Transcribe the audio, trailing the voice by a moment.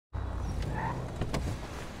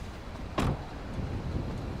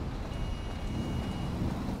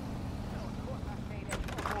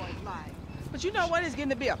But you know what? It's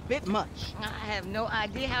getting to be a bit much. I have no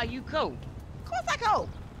idea how you cope. Of course I cope.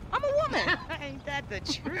 I'm a woman. Ain't that the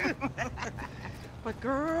truth? But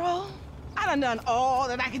girl, I done all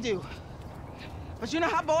that I can do. But you know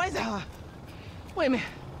how boys are. Wait a minute.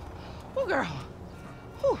 Oh, girl.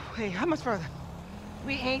 Whew, hey, how much further?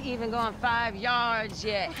 We ain't even gone 5 yards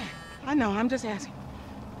yet. Okay. I know, I'm just asking.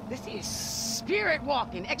 This is spirit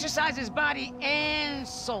walking. Exercises body and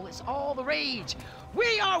soul. It's all the rage.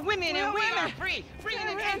 We are women and we are free. Free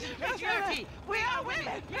in the end of patriarchy. We are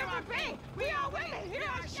women. You are free. We are women. Here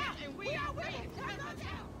are shouting. We are women.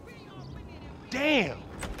 Damn.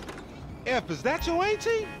 F, is that your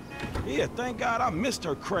auntie? Yeah, thank God I missed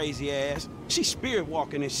her crazy ass. She's spirit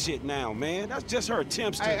walking and shit now, man. That's just her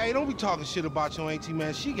attempts to... Hey, don't be talking shit about your auntie,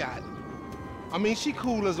 man. She got it. I mean, she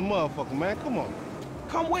cool as a motherfucker, man. Come on.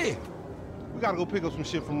 Come where? We gotta go pick up some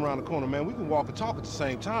shit from around the corner, man. We can walk and talk at the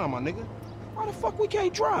same time, my nigga. Why the fuck we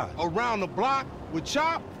can't drive? Around the block with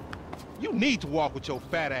Chop? You need to walk with your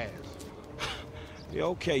fat ass. Yeah,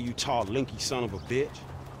 okay, you tall, linky son of a bitch.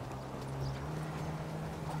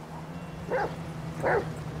 Come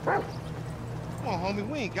on, homie,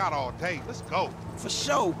 we ain't got all day. Let's go. For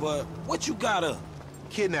sure, but what you got up?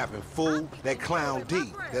 Kidnapping, fool. That clown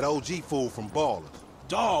D. That OG fool from Ballers.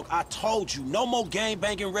 Dog, I told you, no more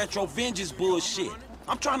gang-banging retro vengeance bullshit.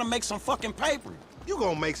 I'm trying to make some fucking paper. You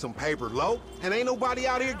gonna make some paper, Lo, and ain't nobody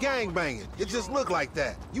out here gang-banging. It just look like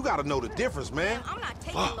that. You gotta know the difference, man. I'm not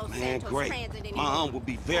taking Fuck, Los man, Santos great. transit anymore. My aunt would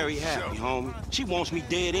be very happy, homie. She wants me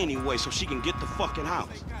dead anyway so she can get the fucking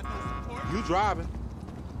house. You driving.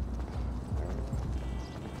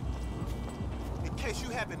 In case you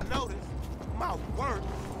haven't noticed, my work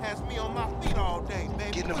has me on my feet all day,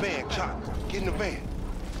 baby. Get in the van, Chop. Get in the van.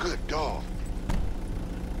 Good dog.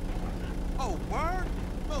 Oh, word?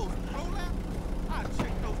 Those rollouts? I'll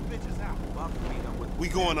check those bitches out. We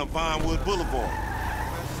going up Vinewood Boulevard.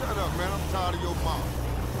 Man, shut up, man. I'm tired of your mouth.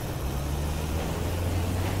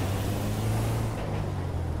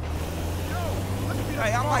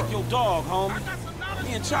 Hey, I like your dog, homie.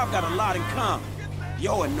 Me and Chop got a lot in common.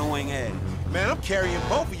 Yo annoying ass. Man, I'm carrying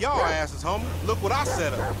both of y'all asses, homie. Look what I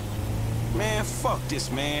set up. Man, fuck this,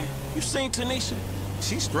 man. You seen Tanisha?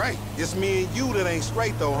 She's straight. It's me and you that ain't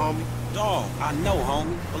straight, though, homie. Dog, I know,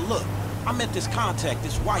 homie. But look, I met this contact,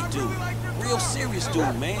 this white dude. Real serious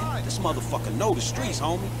dude, man. This motherfucker know the streets,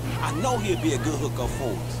 homie. I know he'll be a good hookup for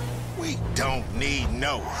us. We don't need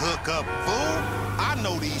no hookup, fool. I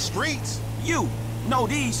know these streets. You know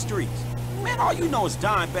these streets. Man, all you know is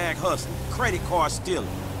dime bag hustling, credit card stealing,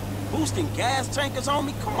 boosting gas tankers,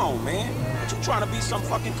 homie. Come on, man. What, you trying to be some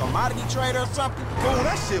fucking commodity trader or something? Fool,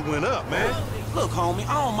 that shit went up, man. Look, homie,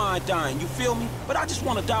 I don't mind dying, you feel me? But I just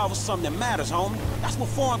want to die over something that matters, homie. That's what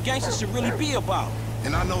foreign gangsters should really be about.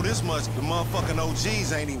 And I know this much, the motherfucking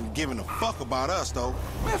OGs ain't even giving a fuck about us, though.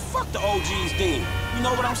 Man, fuck the OGs then. You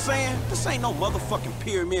know what I'm saying? This ain't no motherfucking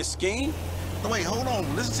pyramid scheme. Wait, hold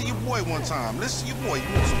on. Listen to your boy one time. Listen to your boy.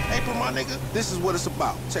 You want some paper, my nigga? This is what it's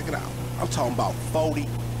about. Check it out. I'm talking about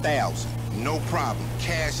 40,000. No problem.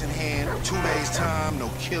 Cash in hand, 2 days time, no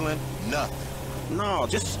killing, nothing. No,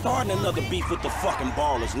 just starting another beef with the fucking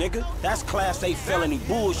ballers, nigga. That's Class A felony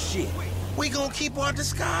bullshit. We gonna keep our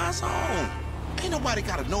disguise on. Ain't nobody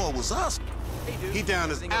gotta know it was us. He down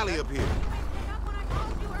this alley up here.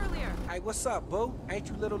 Hey, what's up, boo? Ain't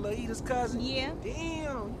you little Laida's cousin? Yeah.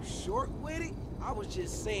 Damn, you short with it? I was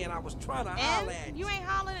just saying I was trying to holler at you. You ain't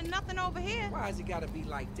hollering at nothing over here. Why has it gotta be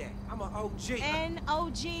like that? I'm an OG. And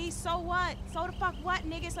OG, so what? So the fuck what,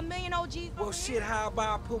 nigga? It's a million OGs. Well, shit, how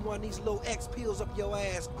about I put one of these little X pills up your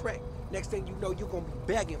ass crack? Next thing you know, you're gonna be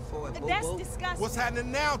begging for it, boo-boo. That's disgusting. What's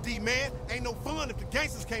happening now, D-man? Ain't no fun if the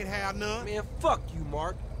gangsters can't have none. Man, fuck you,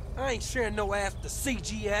 Mark. I ain't sharing no ass with the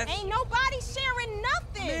CGS. Ain't nobody sharing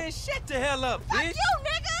nothing. Man, shut the hell up, fuck bitch. you,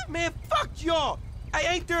 nigga. Man, fuck y'all.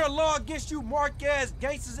 Hey, ain't there a law against you mark-ass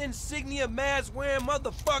gangsters, insignia, mask-wearing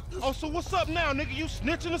motherfuckers? Oh, so what's up now, nigga? You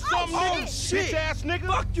snitching or something, Oh, nigga? shit. Bitch-ass nigga?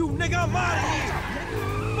 Fuck you, nigga. I'm out of here.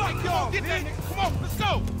 Fuck y'all, Get that nigga. Come on, let's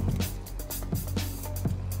go.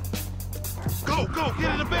 Go,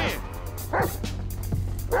 get in the van.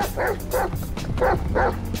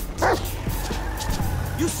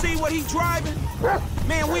 You see what he driving?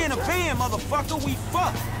 Man, we in a van, motherfucker. We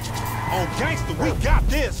fucked. On gangster, we got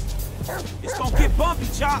this. It's gonna get bumpy,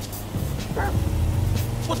 Chop.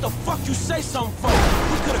 What the fuck you say something for?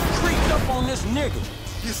 We could've creeped up on this nigga.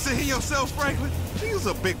 You see yourself, Franklin? He was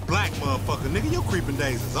a big black motherfucker, nigga. Your creeping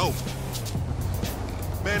days is over.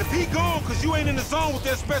 Man, if he gone cause you ain't in the zone with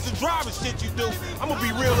that special driving shit you do, I'm gonna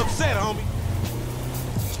be real upset, homie.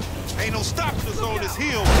 Ain't no stopping us on this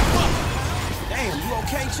hill. Damn, you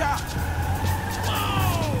okay, Chop?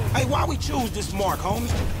 Oh! Hey, why we choose this mark,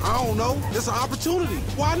 homie? I don't know. It's an opportunity.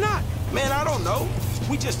 Why not? Man, I don't know.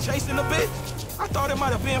 We just chasing a bitch? I thought it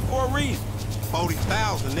might have been for a reason.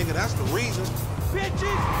 40,000, nigga, that's the reason.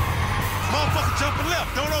 Bitches! Motherfucker jumping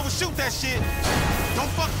left. Don't overshoot that shit. Don't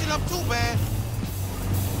fuck shit up too bad.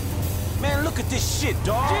 Man, look at this shit,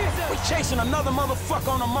 dawg. Jesus. We chasing another motherfucker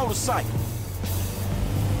on a motorcycle.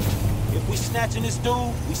 If we snatching this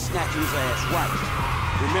dude, we snatching his ass right.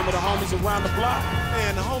 Remember the homies around the block?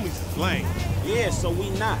 Man, the homies is lame. Yeah, so we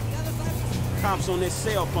not. Cops on their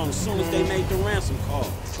cell phone as soon as they made the ransom call.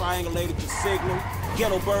 Triangulated the signal.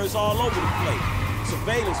 Ghetto birds all over the place.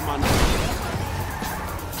 Surveillance, my nigga.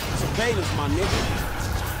 Surveillance, my nigga.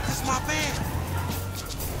 This my van.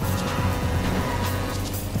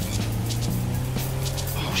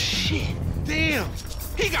 Oh, shit. Damn.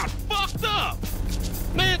 He got fucked up.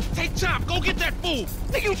 Man, take Chop. Go get that fool.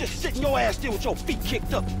 Nigga, you just sitting your ass there with your feet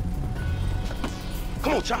kicked up.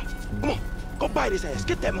 Come on, Chop. Come on. Go bite his ass.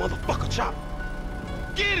 Get that motherfucker, Chop.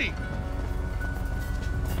 Get him.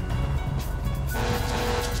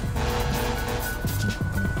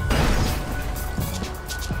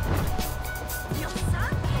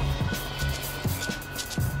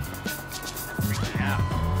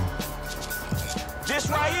 This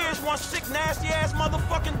right here is one sick, nasty-ass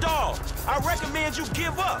motherfucking dog. I recommend you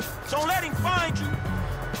give up. Don't let him find you.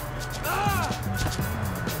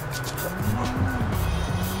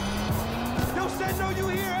 Yo, said no, you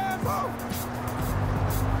here, asshole?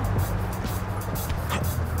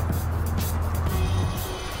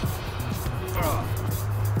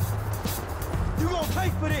 You gonna pay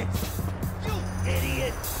for this, you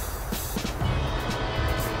idiot!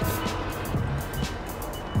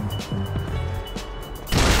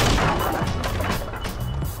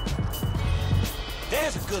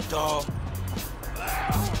 There's a good dog.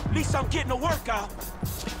 At least I'm getting a workout.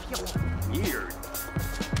 Weird.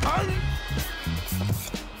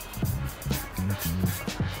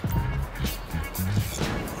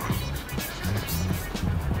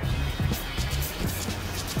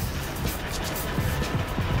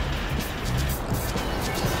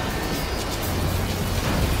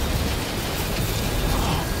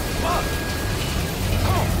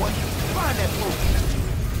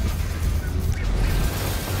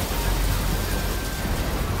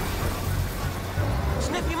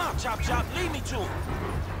 Chop, Chop, lead me to him.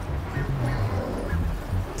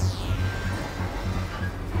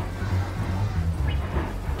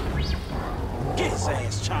 Get his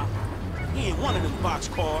ass, Chop. He ain't one of them box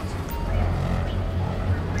cars.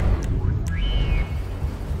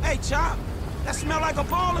 Hey, Chop, that smell like a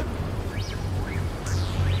baller?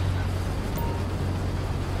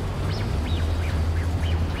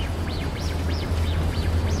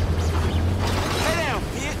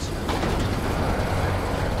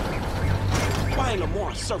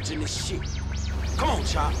 Lamar searching this shit. Come on,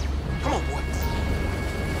 Chop. Come on, boy.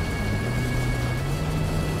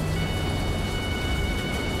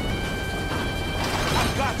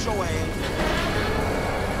 I got your ass.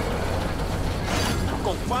 I'm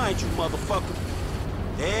gonna find you, motherfucker.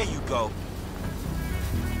 There you go.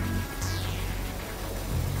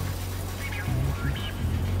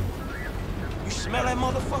 You smell that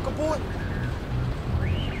motherfucker, boy?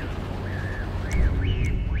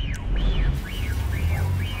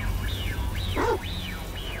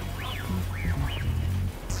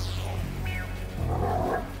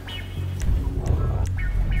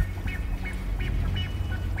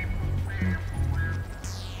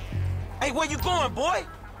 Hey, where you going, boy?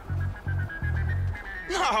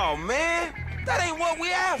 No, man. That ain't what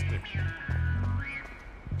we after.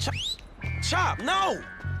 Chop, no!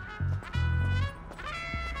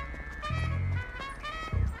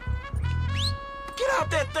 Get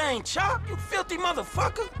out that thing, Chop, you filthy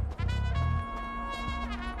motherfucker!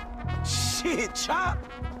 Shit, Chop!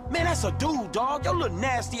 Man, that's a dude, dog. Your little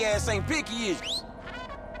nasty ass ain't picky, is you?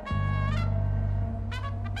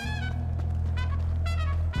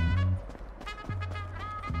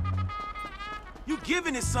 You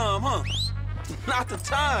giving it some, huh? Not the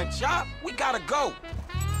time, Chop. We gotta go.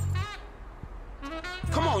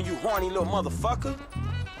 Come on, you horny little motherfucker.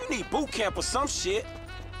 You need boot camp or some shit.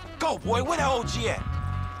 Go, boy. Where the OG at?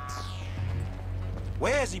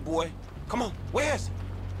 Where is he, boy? Come on. Where is he?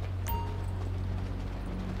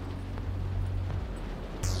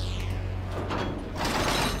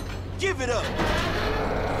 Give it up.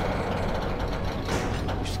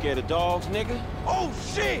 You scared of dogs, nigga? Oh,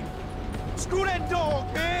 shit! Screw that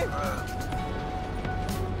dog, man!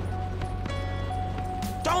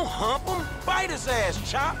 Don't hump him. Bite his ass,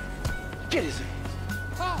 Chop. Get his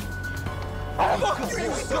ass. Fuck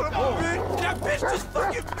you, son of a bitch! That bitch just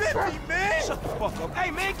fucking bit me, man! Shut the fuck up.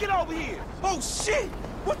 Hey, man, get over here! Oh, shit!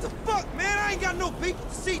 What the fuck, man? I ain't got no beef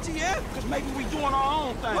with CGF! Cause maybe we doing our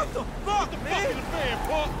own thing. What the fuck,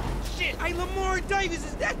 man? Shit. Hey, Lamar Davis,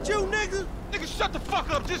 is that you, nigga? Nigga, shut the fuck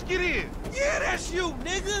up. Just get in. Yeah, that's you,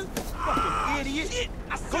 nigga! Fucking idiot! Shit,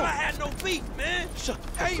 I said I had no beef, man! Shut the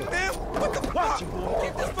fuck Hey, up. man, what the fuck?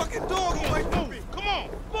 Get this fucking dog away from me! Come on.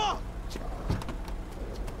 Fuck!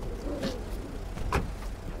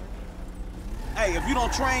 Hey, if you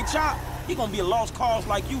don't train Chop, he gonna be a lost cause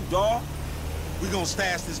like you, dawg. We gonna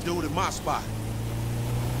stash this dude in my spot.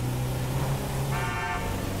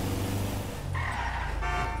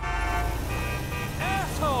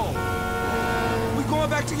 Asshole! We going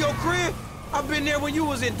back to your crib? I've been there when you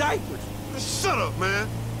was in diapers. Shut up, man.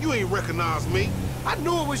 You ain't recognize me. I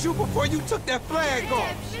knew it was you before you took that flag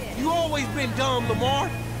off. You always been dumb, Lamar.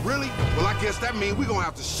 Really? Well, I guess that means we gonna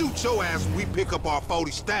have to shoot your ass when we pick up our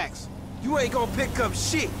 40 stacks. You ain't gonna pick up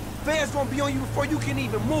shit. Fans gonna be on you before you can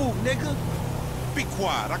even move, nigga. Be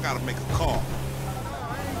quiet. I gotta make a call.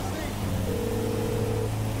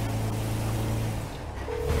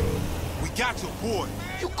 We got your boy.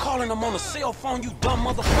 You calling them on a cell phone, you dumb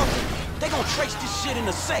motherfucker? They gonna trace this shit in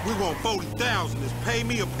a sec. We want 40,000. Is pay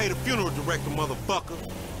me or pay the funeral director, motherfucker.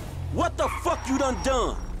 What the fuck you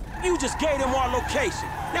done? You just gave them our location.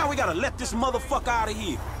 Now we gotta let this motherfucker out of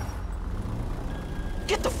here.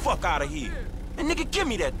 Get the fuck out of here. And nigga, give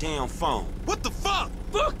me that damn phone. What the fuck?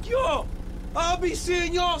 Fuck y'all. I'll be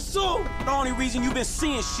seeing y'all soon. The only reason you been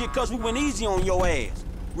seeing shit cause we went easy on your ass.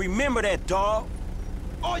 Remember that, dawg.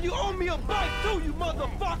 Oh, you owe me a bite too, you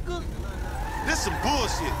motherfucker. This some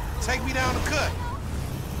bullshit. Take me down the cut.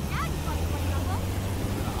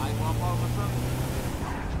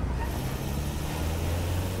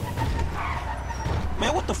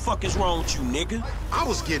 Man, what the fuck is wrong with you, nigga? I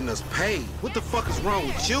was getting us paid. What the fuck is wrong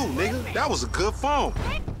with you, nigga? That was a good phone.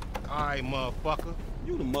 All right, motherfucker.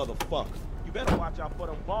 You the motherfucker. You better watch out for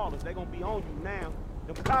them ballers. They gonna be on you now.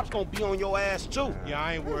 The cops gonna be on your ass, too. Yeah,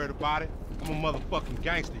 I ain't worried about it. I'm a motherfucking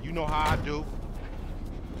gangster. You know how I do.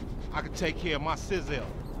 I can take care of my sizzle.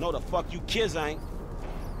 No, the fuck you kids ain't.